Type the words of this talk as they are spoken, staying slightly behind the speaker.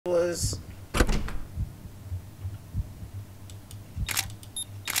pauses.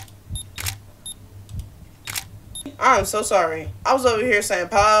 I'm so sorry. I was over here saying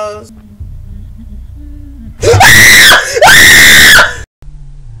pause.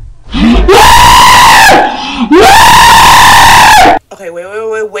 Okay,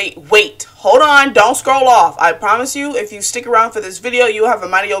 wait. Hold on, don't scroll off. I promise you, if you stick around for this video, you'll have a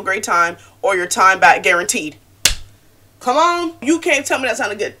mighty old great time, or your time back guaranteed. Come on, you can't tell me that's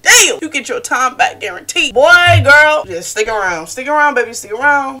not a good deal. You get your time back guaranteed. Boy, girl, just stick around. Stick around, baby, stick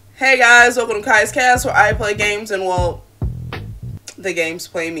around. Hey guys, welcome to Kai's Cast, where I play games and, well, the games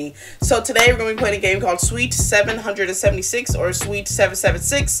play me. So today we're going to be playing a game called Suite 776 or Suite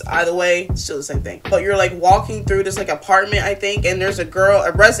 776. Either way, it's still the same thing. But you're like walking through this like apartment, I think, and there's a girl,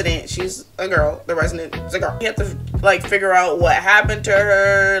 a resident. She's a girl. The resident is a girl. You have to like figure out what happened to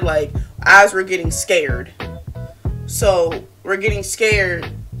her, like as we're getting scared. So we're getting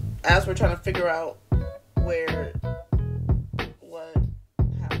scared as we're trying to figure out what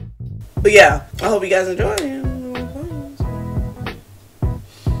happened. But yeah, I hope you guys enjoy it.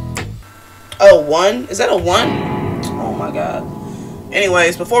 Oh, 1? Is that a 1? Oh my god.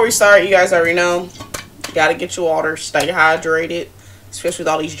 Anyways, before we start, you guys already know, you gotta get your water, stay hydrated, especially with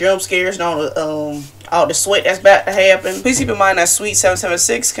all these jump scares and all the sweat that's about to happen. Please keep in mind that Suite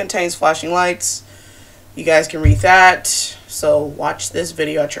 776 contains flashing lights. You guys can read that, so watch this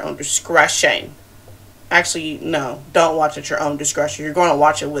video at your own discretion. Actually, no, don't watch at your own discretion. You're going to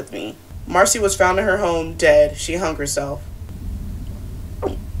watch it with me. Marcy was found in her home dead. She hung herself.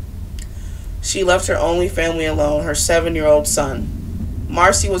 She left her only family alone, her 7-year-old son.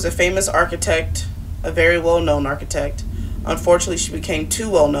 Marcy was a famous architect, a very well-known architect. Unfortunately, she became too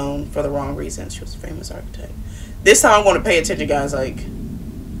well-known for the wrong reasons. She was a famous architect. This time I'm going to pay attention, guys. Like,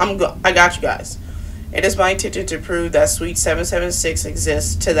 I got you guys. It is my intention to prove that Suite 776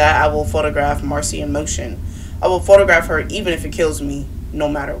 exists. To that, I will photograph Marcy in motion. I will photograph her even if it kills me, no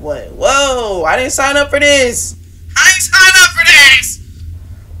matter what. Whoa, I didn't sign up for this. I didn't sign up for this.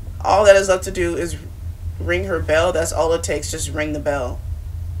 All that is left to do is ring her bell. That's all it takes. Just ring the bell.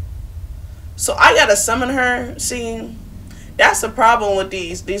 So I gotta summon her. See, that's the problem with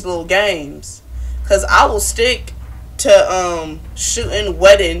these little games. Cause I will stick to shooting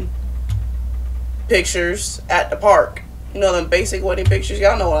wedding pictures at the park. You know them basic wedding pictures.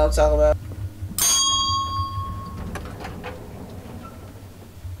 Y'all know what I'm talking about.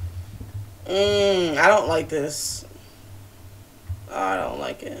 I don't like this. I don't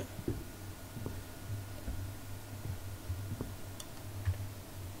like it.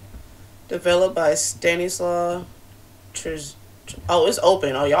 Developed by Stanislaw. Oh, it's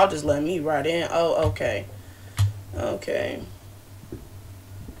open. Oh, y'all just let me right in. Oh, okay. Okay.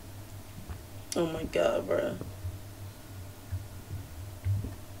 Oh my god, bro.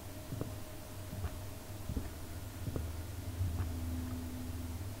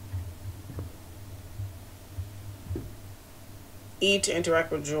 E to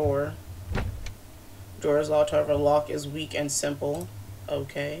interact with drawer. Drawer is locked, however, lock is weak and simple.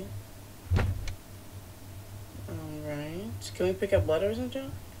 Okay. Alright. Can we pick up letters and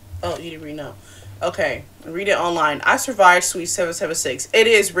junk? Oh, you didn't read now. Okay. Read it online. I survived Suite 776. It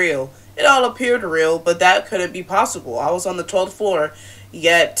is real. It all appeared real, but that couldn't be possible. I was on the 12th floor,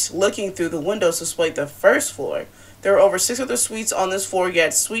 yet looking through the windows displayed the first floor. There were over 6 other suites on this floor,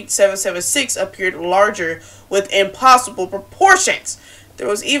 yet Suite 776 appeared larger with impossible proportions. There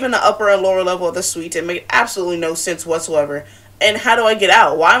was even an upper and lower level of the suite. It made absolutely no sense whatsoever. And how do I get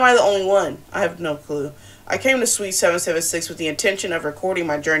out? Why am I the only one? I have no clue. I came to Suite 776 with the intention of recording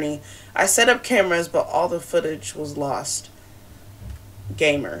my journey. I set up cameras, but all the footage was lost.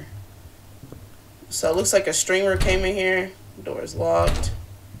 Gamer. So it looks like a streamer came in here. Door is locked.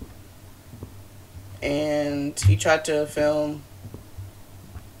 And he tried to film,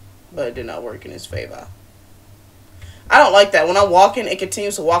 but it did not work in his favor. I don't like that. When I'm walking, it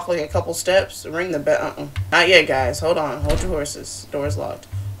continues to walk like a couple steps. Ring the bell. Not yet, guys. Hold on. Hold your horses. Door is locked.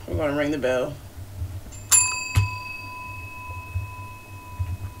 We're going to ring the bell.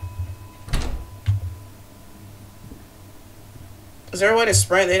 Is there a way to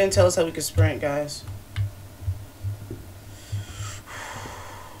sprint? They didn't tell us how we could sprint, guys.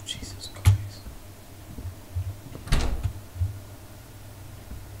 Jesus Christ.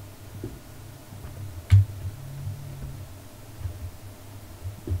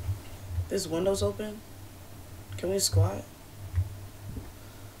 This window's open? Can we squat?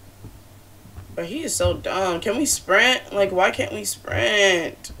 But he is so dumb. Can we sprint? Like, why can't we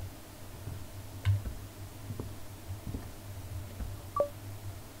sprint?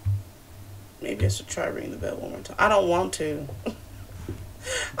 Maybe I should try ringing the bell one more time. I don't want to.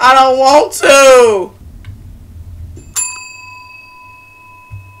 I don't want to.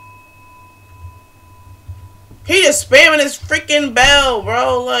 He just spamming his freaking bell,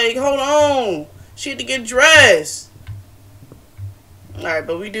 bro. Like, hold on. She had to get dressed. Alright,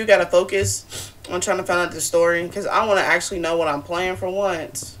 but we do gotta focus on trying to find out the story. Because I want to actually know what I'm playing for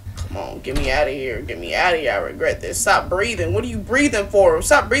once. Come on, get me out of here. Get me out of here. I regret this. Stop breathing. What are you breathing for?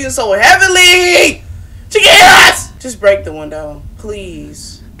 Stop breathing so heavily. Chiquillas! Just break the window.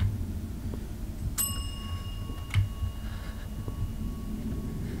 Please.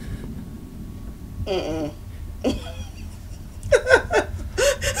 Mm-mm.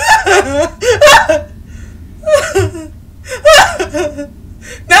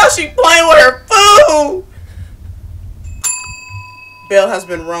 Now she playing with her food. Bell has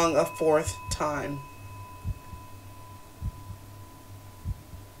been rung a 4th time.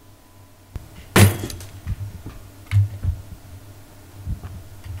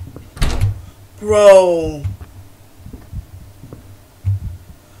 Bro.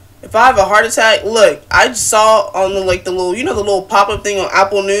 If I have a heart attack, look, I just saw on the the little, the little pop-up thing on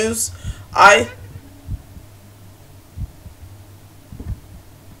Apple News.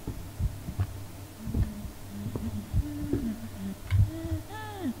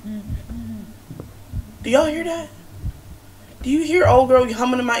 Do y'all hear that? Do you hear old girl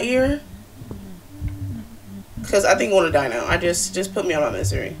humming in my ear? Because I think I'm gonna die now. Just put me out of my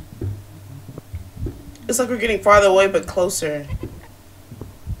misery. It's like we're getting farther away but closer.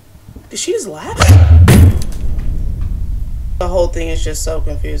 Did she just laugh? The whole thing is just so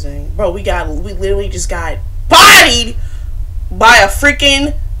confusing. Bro, we literally just got bodied by a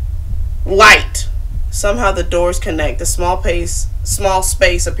freaking light. Somehow the doors connect. The small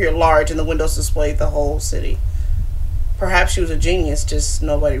space appeared large and the windows displayed the whole city. Perhaps she was a genius, just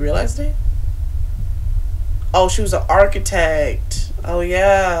nobody realized it. Oh, she was an architect. Oh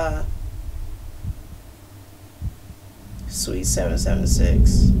yeah. Sweet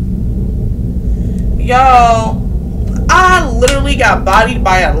 776. Y'all, I literally got bodied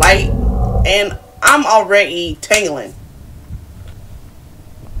by a light and I'm already tingling.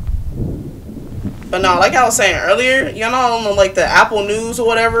 But no, like I was saying earlier, y'all know on the Apple News or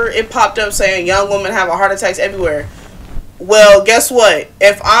whatever, it popped up saying young women have heart attacks everywhere. Well, guess what?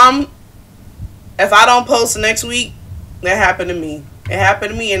 If I don't post next week, that happened to me. It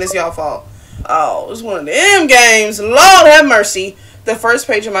happened to me and it's y'all fault. Oh, it's one of them games. Lord have mercy. The first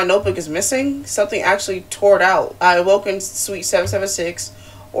page of my notebook is missing. Something actually tore out. I awoke in Suite 776,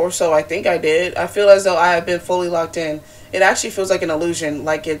 or so I think I did. I feel as though I have been fully locked in. It actually feels like an illusion,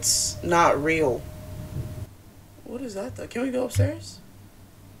 like it's not real. What is that though? Can we go upstairs?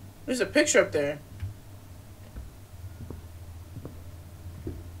 There's a picture up there.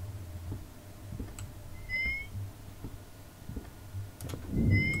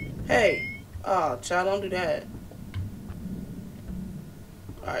 Hey. Oh, child, don't do that.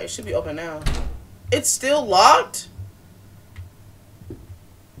 Alright, it should be open now. It's still locked?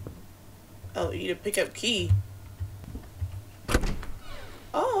 Oh, you need to pick up key.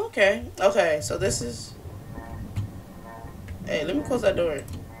 Oh, okay. Okay, so this is... Hey, let me close that door.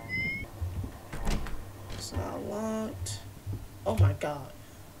 It's not locked. Oh my god.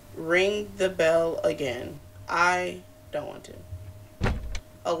 Ring the bell again. I don't want to.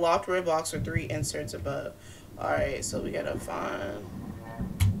 A locked red box with 3 inserts above. Alright, so we gotta find...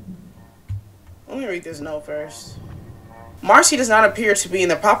 Let me read this note first. Marcy does not appear to be in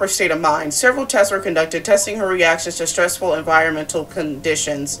the proper state of mind. Several tests were conducted, testing her reactions to stressful environmental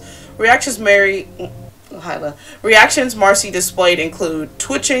conditions. Reactions Marcy displayed include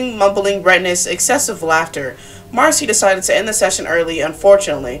twitching, mumbling, redness, excessive laughter. Marcy decided to end the session early,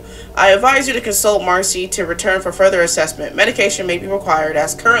 unfortunately. I advise you to consult Marcy to return for further assessment. Medication may be required,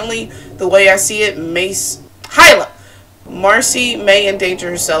 as currently, the way I see it, Marcy may endanger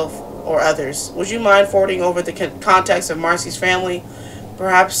herself or others. Would you mind forwarding over the contacts of Marcy's family?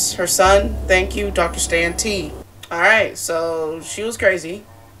 Perhaps her son? Thank you, Dr. Stan T. Alright, so she was crazy,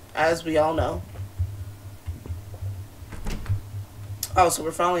 as we all know. Oh, so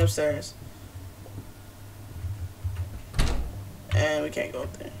we're finally upstairs. And we can't go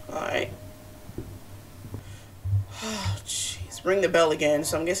up there. Alright. Oh, jeez. Ring the bell again.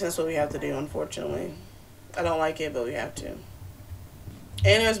 So I'm guessing that's what we have to do, unfortunately. I don't like it, but we have to.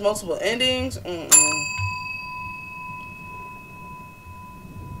 And there's multiple endings.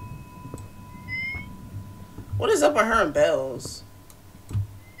 What is up with her and bells?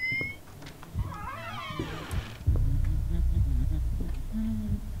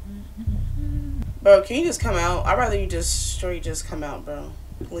 Bro, can you just come out? I'd rather you just straight just come out, bro.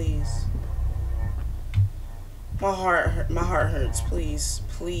 Please. My heart hurts. Please,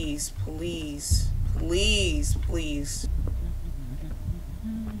 please, please, please, please.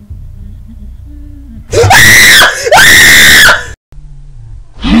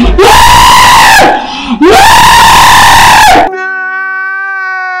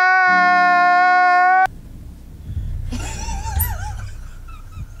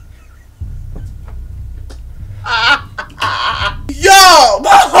 Yo,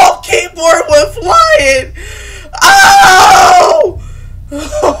 my whole keyboard went flying. Oh!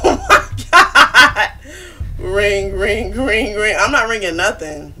 Oh my god! Ring, ring, ring, ring. I'm not ringing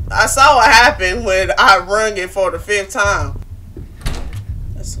nothing. I saw what happened when I rung it for the 5th time.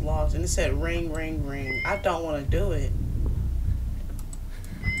 That's lost, and it said ring, ring, ring. I don't want to do it.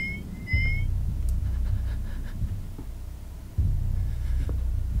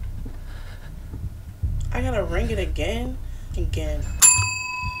 I gotta ring it again. Again.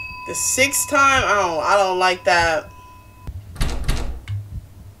 The 6th time? I don't like that.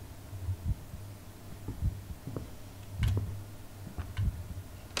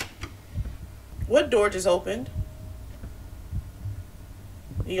 What door just opened?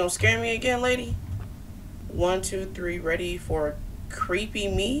 You gonna scare me again, lady? 1, 2, 3, ready for creepy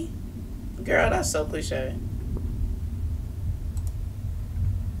me? Girl, that's so cliche.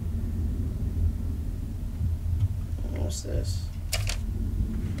 What's this?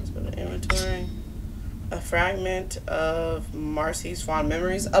 Let's go to inventory. A fragment of Marcy's fond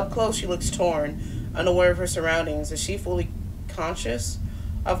memories. Up close, she looks torn, unaware of her surroundings. Is she fully conscious?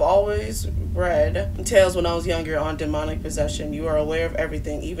 I've always read tales when I was younger on demonic possession. You are aware of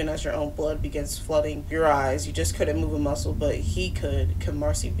everything, even as your own blood begins flooding your eyes. You just couldn't move a muscle, but he could. Could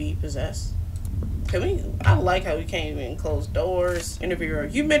Marcy be possessed? I like how we can't even close doors. Interviewer,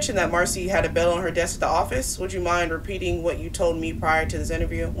 you mentioned that Marcy had a bell on her desk at the office. Would you mind repeating what you told me prior to this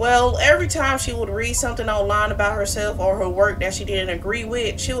interview? Well, every time she would read something online about herself or her work that she didn't agree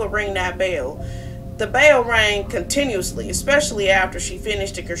with, she would ring that bell. The bell rang continuously, especially after she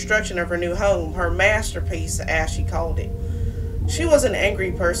finished the construction of her new home, her masterpiece, as she called it. She was an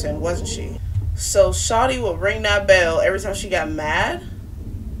angry person, wasn't she? So Shawty would ring that bell every time she got mad?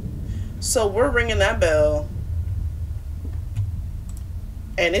 So we're ringing that bell,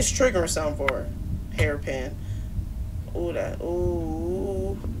 and it's triggering something for her. Hairpin. Ooh, that.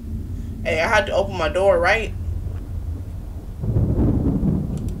 Ooh. Hey, I had to open my door, right?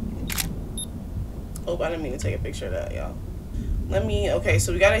 Oh, I didn't mean to take a picture of that, y'all. Okay,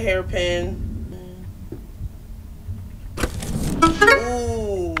 so we got a hairpin.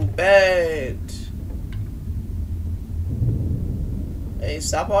 Ooh, bed. Hey,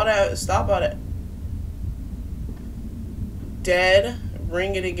 stop all that. Stop all that. Dead.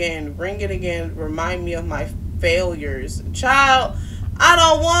 Ring it again. Ring it again. Remind me of my failures. Child, I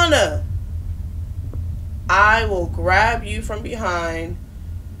don't wanna. I will grab you from behind.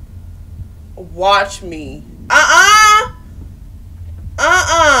 Watch me.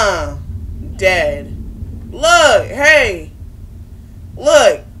 Dead. Look, hey.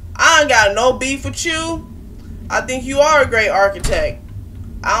 Look, I ain't got no beef with you. I think you are a great architect.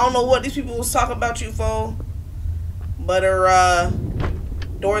 I don't know what these people was talking about you for. But her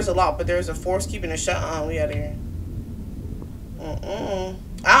door's a lock, but there's a force keeping it shut on. We out of here.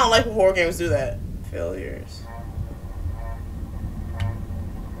 I don't like when horror games do that. Failures.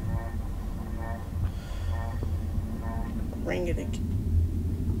 Ring it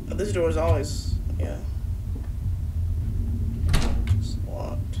again. Oh, this door is always, yeah. It's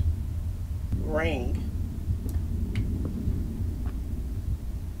locked. Ring.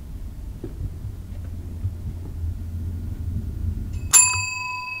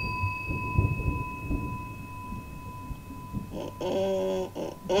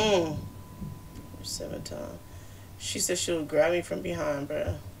 Seven times. She said she would grab me from behind,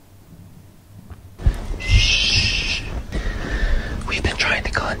 bruh. Shh. We've been trying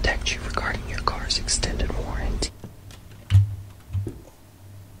to contact you regarding your car's extended warranty.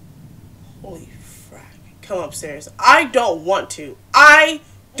 Holy frack. Come upstairs. I don't want to. I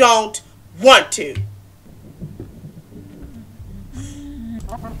don't want to.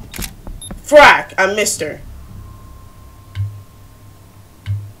 Frack. I missed her.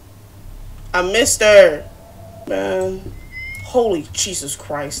 I missed her. Man. Holy Jesus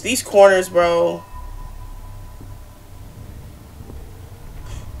Christ. These corners, bro.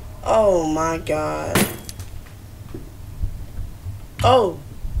 Oh my God. Oh.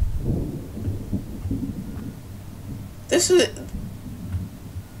 This is...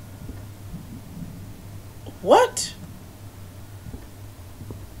 What?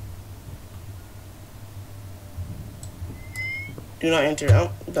 Do not enter.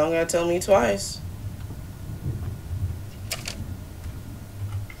 Oh, don't gotta tell me twice.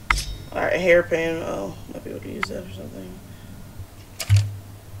 Alright, hairpin. Oh, might be able to use that or something.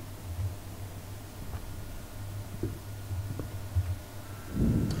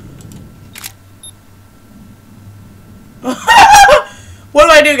 What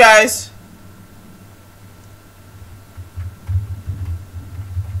do I do, guys?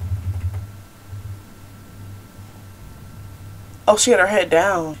 Oh, she had her head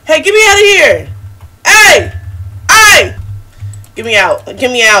down. Hey, get me out of here! Hey! Hey! Get me out.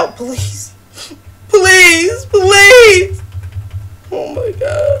 Get me out, please. Please, please! Oh my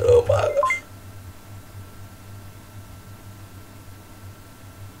god, oh my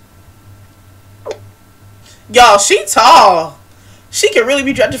god. Y'all, she tall. She could really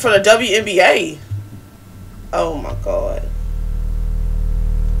be drafted for the WNBA. Oh my god.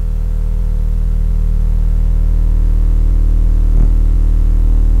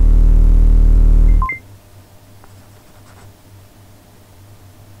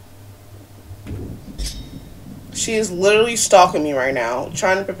 She is literally stalking me right now,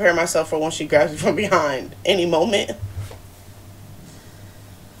 trying to prepare myself for when she grabs me from behind any moment.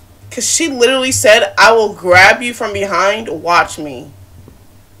 Because she literally said, I will grab you from behind, watch me.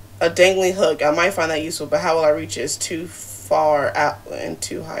 A dangling hook. I might find that useful, but how will I reach it? It's too far out and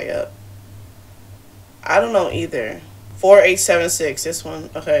too high up. I don't know either. 4876, this one.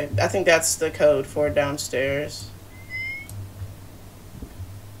 Okay, I think that's the code for downstairs.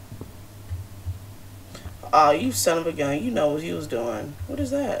 Oh, you son of a gun. You know what he was doing. What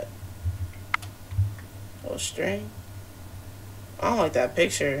is that? Oh, string. I don't like that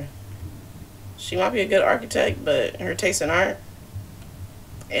picture. She might be a good architect, but her taste in art,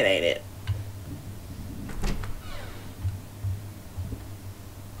 it ain't it.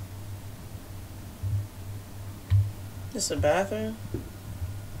 This a bathroom?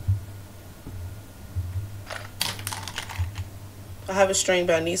 I have a string,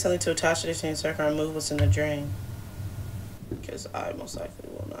 but I need something to attach to this thing so I can remove what's in the drain. Because I most likely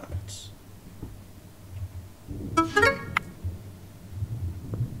will not.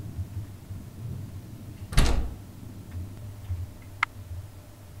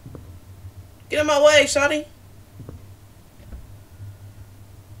 Get in my way, shawty.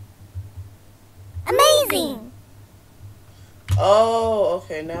 Amazing! Oh,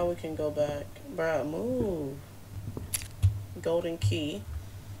 okay, now we can go back. Bruh, move. Golden key.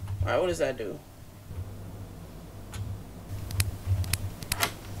 Alright, what does that do?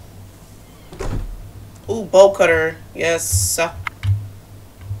 Ooh, bolt cutter. Yes.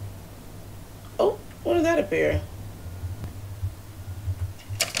 Oh, when did that appear?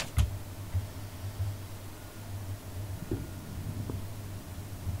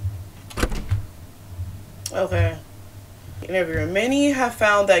 Okay. Interviewer. Many have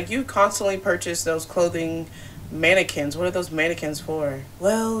found that you constantly purchase those clothing mannequins. What are those mannequins for?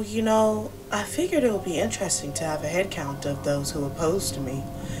 Well, you know, I figured it would be interesting to have a head count of those who oppose to me.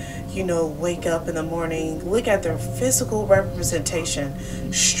 You know, wake up in the morning, look at their physical representation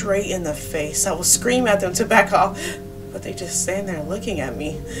straight in the face. I will scream at them to back off, but they just stand there looking at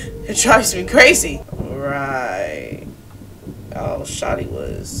me. It drives me crazy. Right. Oh, Shotty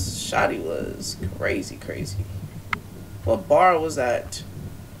was crazy. What bar was that?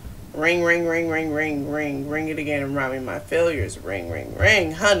 Ring, ring, ring, ring, ring, ring. Ring it again and remind me of my failures. Ring, ring,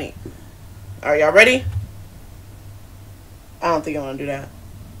 ring, honey. Are y'all ready? I don't think I want to do that.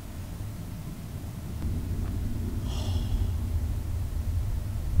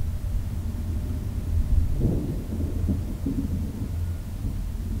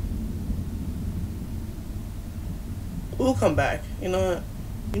 We'll come back. You know what?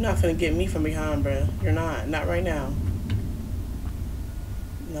 You're not finna get me from behind, bruh. You're not. Not right now.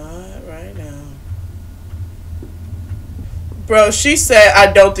 Not right now. Bro, she said,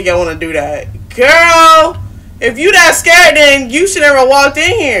 I don't think I want to do that. Girl, if you that scared, then you should never walked in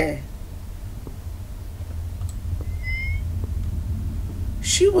here.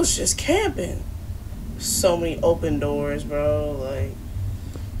 She was just camping. So many open doors, bro. Like,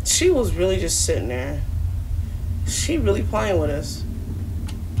 she was really just sitting there. She really playing with us.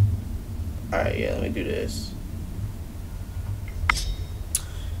 Alright, yeah, let me do this.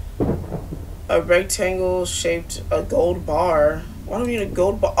 A rectangle shaped a gold bar. Why do we need a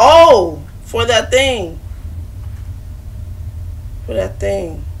gold bar? Oh! For that thing. For that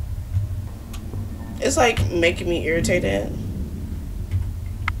thing. It's like making me irritated.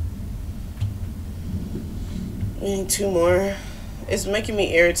 We need two more. It's making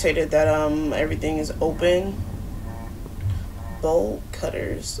me irritated that everything is open. Bolt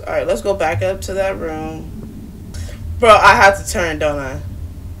cutters. Alright, let's go back up to that room. Bro, I have to turn, don't I?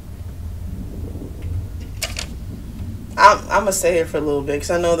 I'm gonna stay here for a little bit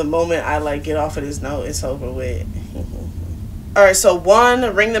because I know the moment I like get off of this note, it's over with. All right, so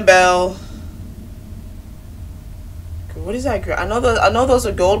 1, ring the bell. What is that? I know those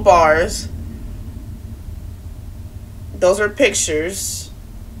are gold bars. Those are pictures.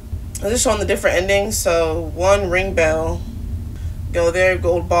 I'm just showing the different endings. So 1, ring bell. Go there.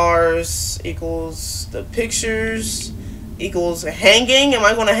 Gold bars equals the pictures equals hanging. Am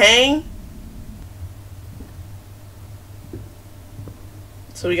I going to hang?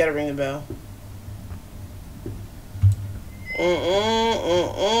 So we got to ring the bell.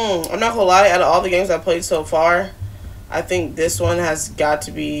 I'm not gonna lie, out of all the games I played so far, I think this one has got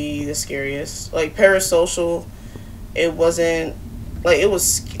to be the scariest. Like Parasocial, it wasn't like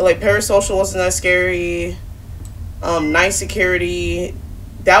Parasocial wasn't that scary. Night Security,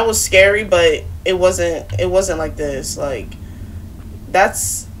 that was scary, but it wasn't like this. Like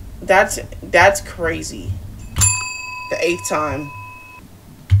that's crazy. The 8th time.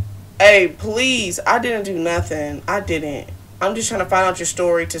 Hey, please, I didn't do nothing. I didn't. I'm just trying to find out your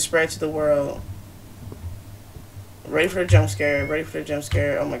story to spread to the world. Ready for the jump scare. Ready for the jump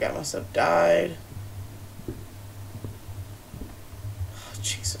scare. Oh my god, my stuff died. Oh,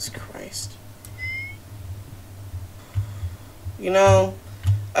 Jesus Christ. You know,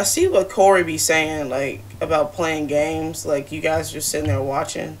 I see what Corey be saying, like, about playing games. Like, you guys just sitting there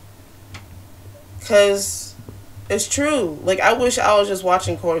watching. Because it's true. Like, I wish I was just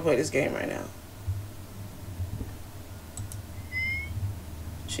watching Corey play this game right now.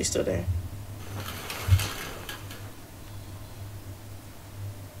 She's still there.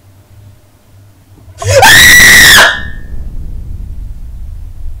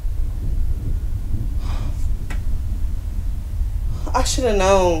 I should have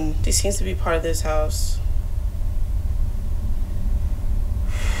known. This seems to be part of this house.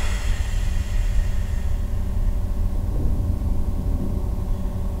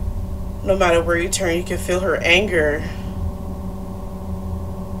 No matter where you turn, you can feel her anger.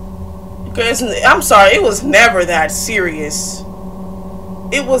 I'm sorry, it was never that serious.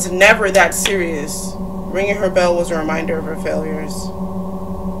 It was never that serious. Ringing her bell was a reminder of her failures.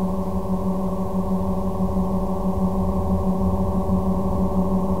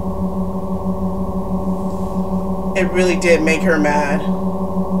 It really did make her mad.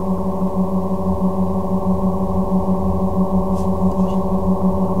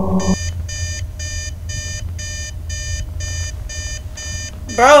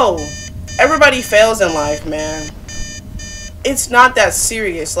 Bro, everybody fails in life, man. It's not that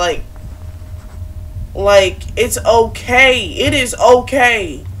serious. Like, it's okay. It is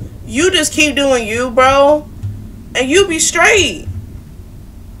okay. You just keep doing you, bro, and you be straight.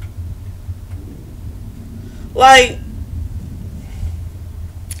 Like,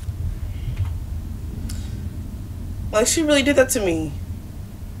 she really did that to me.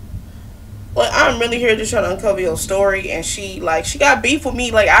 Like, I'm really here just trying to uncover your story, and she got beef with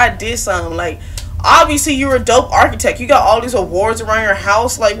me. Like, I did something. Like, obviously you're a dope architect. You got all these awards around your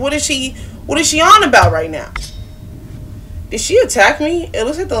house. Like, what is she on about right now? Did she attack me? It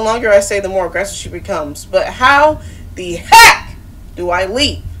looks like the longer I stay, the more aggressive she becomes. But how the heck do I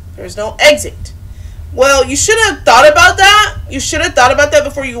leave? There's no exit. Well, you should have thought about that. You should have thought about that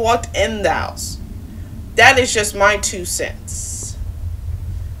before you walked in the house. That is just my 2 cents.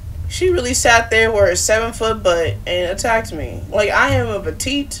 She really sat there with her 7-foot butt and attacked me. Like, I am a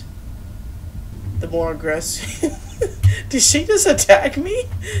petite. The more aggressive. Did she just attack me?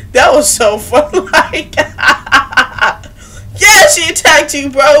 That was so fun. Like, yeah, she attacked you,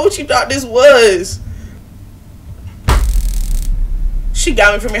 bro. What you thought this was? She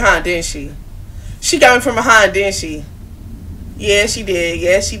got me from behind, didn't she? She got me from behind, didn't she? Yeah, she did.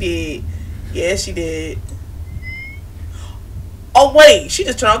 Yeah, she did. Yeah, she did. Oh, wait. She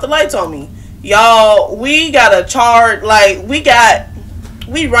just turned off the lights on me. Y'all, we got a charge. Like, we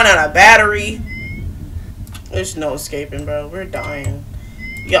run out of battery. There's no escaping, bro. We're dying.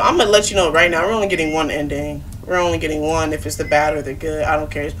 Yo, I'm going to let you know right now. We're only getting 1 ending. We're only getting 1. If it's the bad or the good, I don't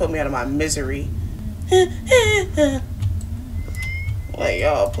care. Just put me out of my misery. Like,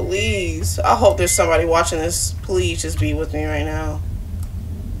 y'all, please. I hope there's somebody watching this. Please just be with me right now.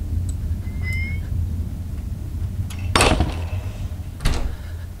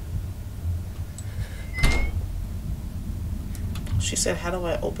 She said, how do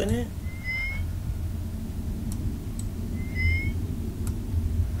I open it?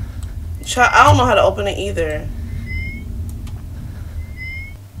 I don't know how to open it either.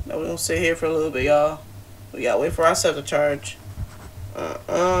 Now we're gonna sit here for a little bit, y'all. We gotta wait for ourselves to charge.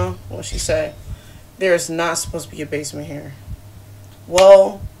 What'd she say? There's not supposed to be a basement here.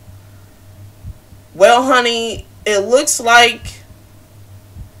 Well, honey, It looks like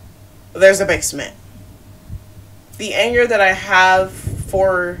there's a basement. The anger that I have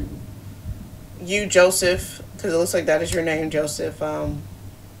for you, Joseph, because it looks like that is your name, Joseph.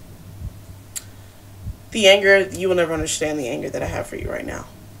 The anger, you will never understand the anger that I have for you right now.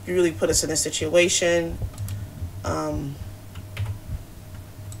 You really put us in a situation.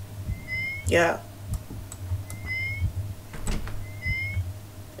 Yeah.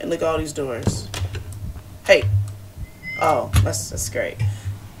 And look at all these doors. Hey. Oh, that's great.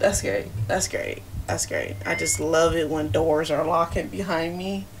 That's great. That's great. That's great. I just love it when doors are locking behind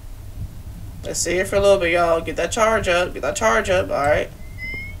me. Let's sit here for a little bit, y'all. Get that charge up. Get that charge up. All right.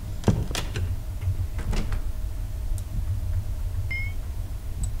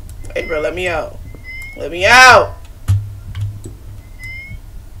 Hey, bro, let me out. Let me out.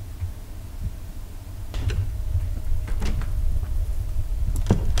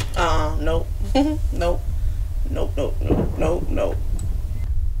 Nope. Nope. Nope, nope, nope, nope, nope.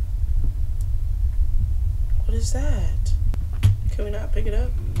 What is that? Can we not pick it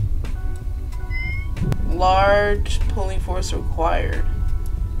up? Large pulling force required.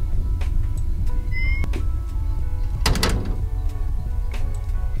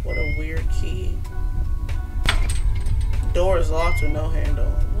 What a weird key. Door is locked with no handle.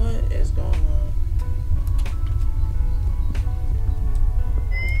 What is going on?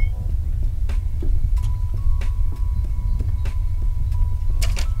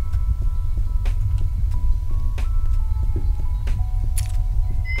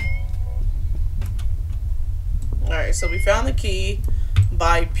 Alright, so we found the key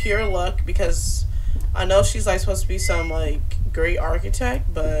by pure luck because I know she's like supposed to be some like great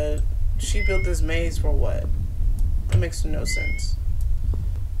architect, but she built this maze for what? It makes no sense.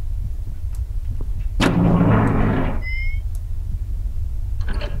 We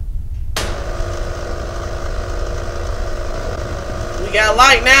got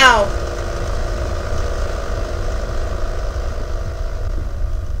light now.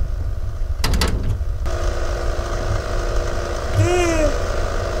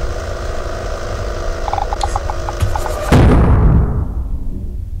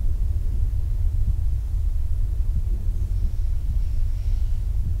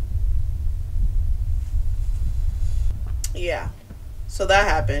 Yeah, so that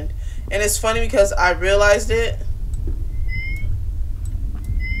happened, and it's funny because I realized it.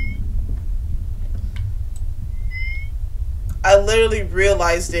 I literally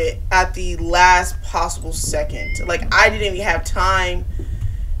realized it at the last possible second. Like, I didn't even have time.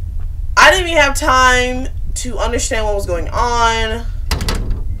 I didn't even have time to understand what was going on.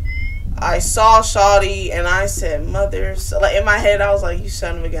 I saw Shawty and I said, mother. So, like, in my head, I was like, you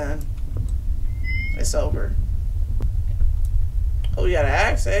son of a gun. It's over. Oh, we gotta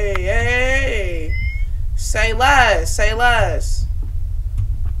ask. Hey, hey, hey. Say less. Say less.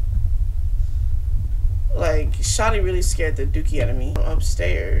 Like, Shawty really scared the dookie out of me.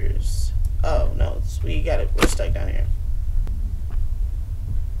 Upstairs. Oh, no. We got it. We're stuck down here.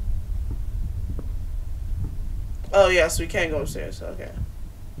 Oh, yes. We can't go upstairs. Okay.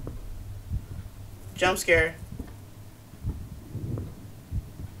 Jump scare.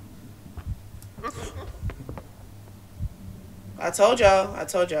 I told y'all. I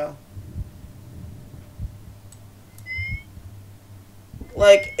told y'all.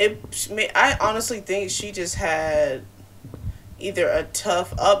 Like, I honestly think she just had either a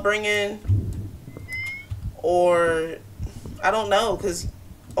tough upbringing or, I don't know, because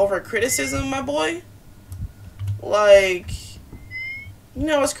over criticism, my boy. Like, you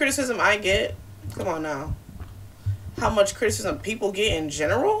know what's criticism I get? Come on now. How much criticism people get in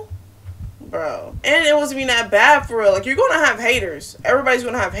general? Bro. And it wasn't even that bad for real. Like, you're going to have haters. Everybody's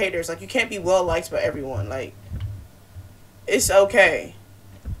going to have haters. Like, you can't be well liked by everyone. Like, it's okay.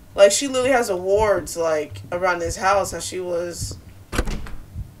 Like, she literally has awards, like, around this house. How she was...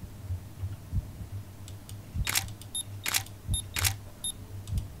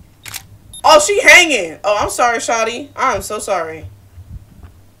 Oh, she hanging. Oh, I'm sorry, Shawty. I'm so sorry.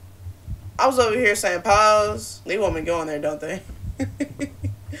 I was over here saying pause. They want me to go in there, don't they?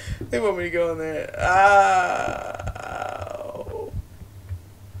 They want me to go in there. Ow.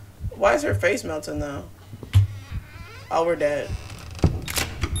 Why is her face melting, though? Oh, we're dead.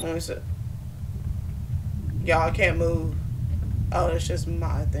 Let me see. Y'all, I can't move. Oh, it's just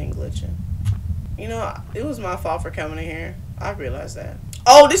my thing glitching. You know, it was my fault for coming in here. I realized that.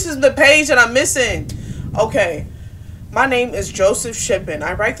 Oh, this is the page that I'm missing. Okay. My name is Joseph Shippen.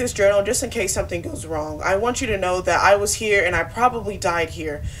 I write this journal just in case something goes wrong. I want you to know that I was here and I probably died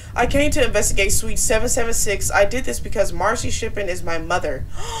here. I came to investigate Suite 776. I did this because Marcy Shippen is my mother.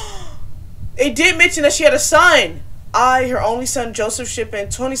 It did mention that she had a son. I, her only son, Joseph Shippen,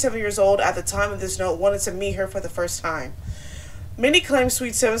 27 years old at the time of this note, wanted to meet her for the first time. Many claim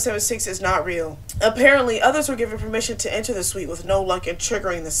Suite 776 is not real. Apparently, others were given permission to enter the suite with no luck in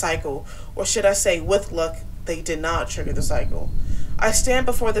triggering the cycle. Or should I say, with luck, they did not trigger the cycle. I stand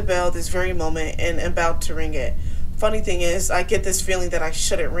before the bell this very moment and am about to ring it. Funny thing is, I get this feeling that I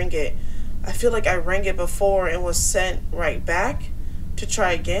shouldn't ring it. I feel like I rang it before and was sent right back to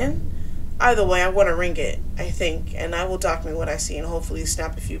try again. Either way, I want to ring it, I think, and I will document what I see and hopefully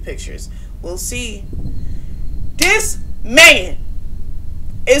snap a few pictures. We'll see. This man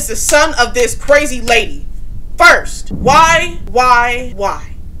is the son of this crazy lady. First, why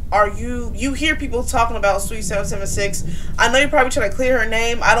are you hear people talking about Suite 776? I know you're probably trying to clear her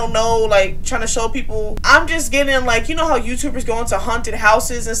name. I don't know, like, trying to show people. I'm just getting, like, you know how YouTubers go into haunted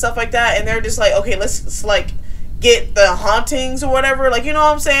houses and stuff like that, and they're just like, okay, let's like, get the hauntings or whatever. Like, you know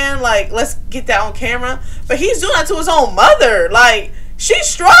what I'm saying? Like, let's get that on camera. But he's doing that to his own mother. Like, she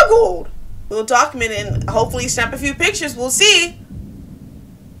struggled. We'll document it and hopefully snap a few pictures. We'll see.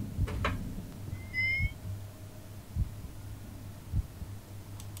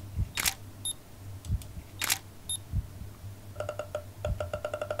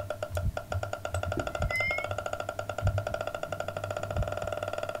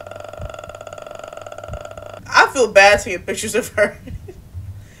 I feel bad taking pictures of her.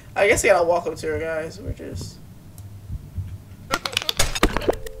 I guess I gotta walk up to her, guys. We're just...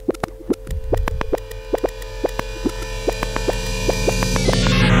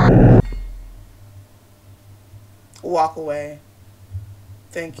 walk away.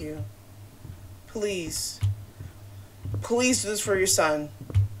 Thank you. Please. Please do this for your son.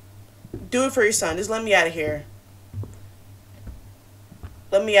 Do it for your son. Just let me out of here.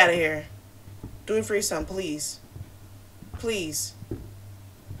 Let me out of here. Do it for your son, please. Please.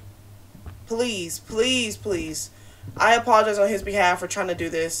 Please, please, please. I apologize on his behalf for trying to do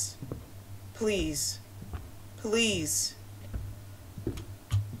this. Please. Please.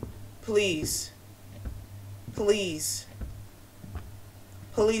 Please. Please.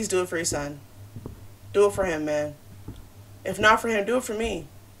 Please do it for your son. Do it for him, man. If not for him, do it for me.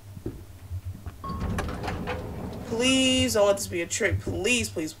 Please don't let this be a trick. Please,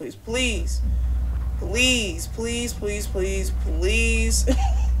 please, please, please. Please, please, please, please, please.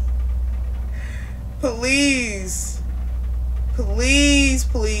 Please. Please,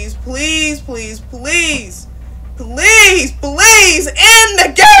 please, please, please, please. Please, please, end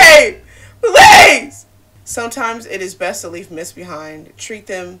the game. Please. Sometimes it is best to leave myths behind. Treat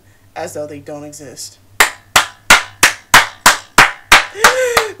them as though they don't exist.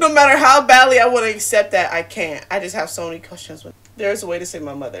 No matter how badly I want to accept that, I can't. I just have so many questions. There's a way to save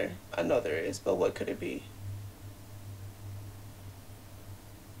my mother. I know there is, but what could it be?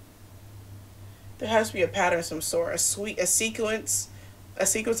 There has to be a pattern of some sort, a sequence of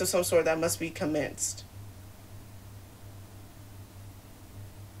some sort that must be commenced.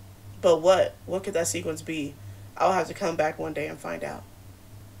 But what? What could that sequence be? I'll have to come back one day and find out.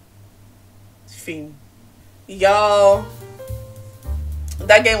 Fiend. Y'all,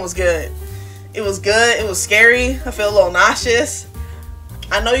 that game was good. It was good. It was scary. I feel a little nauseous.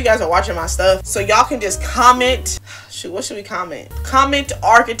 I know you guys are watching my stuff, so y'all can just comment. Shoot, what should we comment? Comment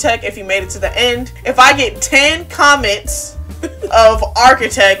Architect if you made it to the end. If I get 10 comments of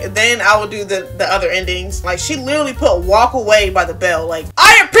Architect, then I will do the other endings. Like, she literally put walk away by the bell. Like,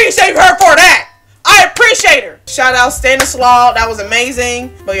 I appreciate her for that. I appreciate her. Shout out Stanislaw. That was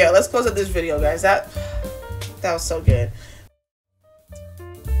amazing. But yeah, let's close up this video, guys. That was so good.